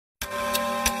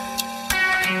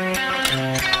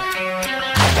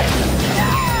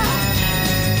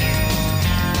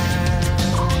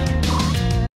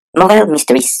Moville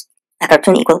Mysteries, a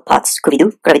cartoon equal parts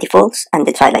Scooby-Doo, Gravity Falls, and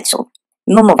The Twilight Zone.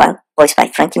 Moville, voiced by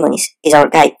Frankie Muniz, is our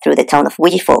guide through the town of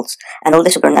Ouija Falls and all the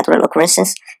supernatural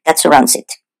occurrences that surrounds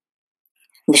it.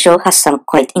 The show has some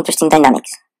quite interesting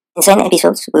dynamics. In certain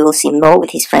episodes, we will see Mo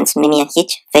with his friends Mimi and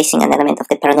Hitch facing an element of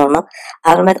the paranormal,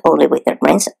 armed only with their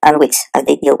brains and wits as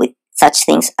they deal with such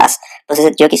things as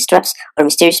possessed jockey straps or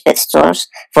mysterious pet stores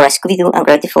for a Scooby-Doo and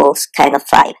Gravity Falls kind of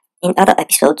vibe. In other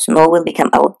episodes, Mo will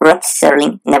become our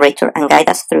Rod-Serling narrator and guide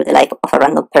us through the life of a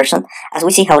random person as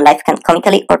we see how life can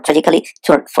comically or tragically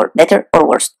turn for better or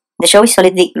worse. The show is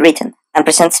solidly written and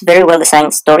presents very well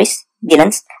designed stories,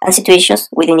 villains, and situations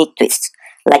with unique twists,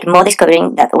 like Mo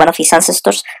discovering that one of his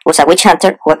ancestors was a witch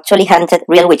hunter who actually hunted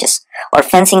real witches, or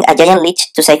fencing a giant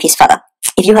lich to save his father.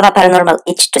 If you have a paranormal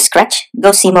itch to scratch,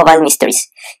 go see Moville Mysteries.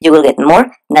 You will get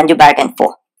more than you bargained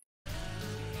for.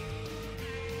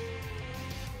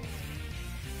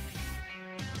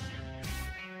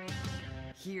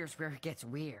 Here's where it gets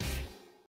weird.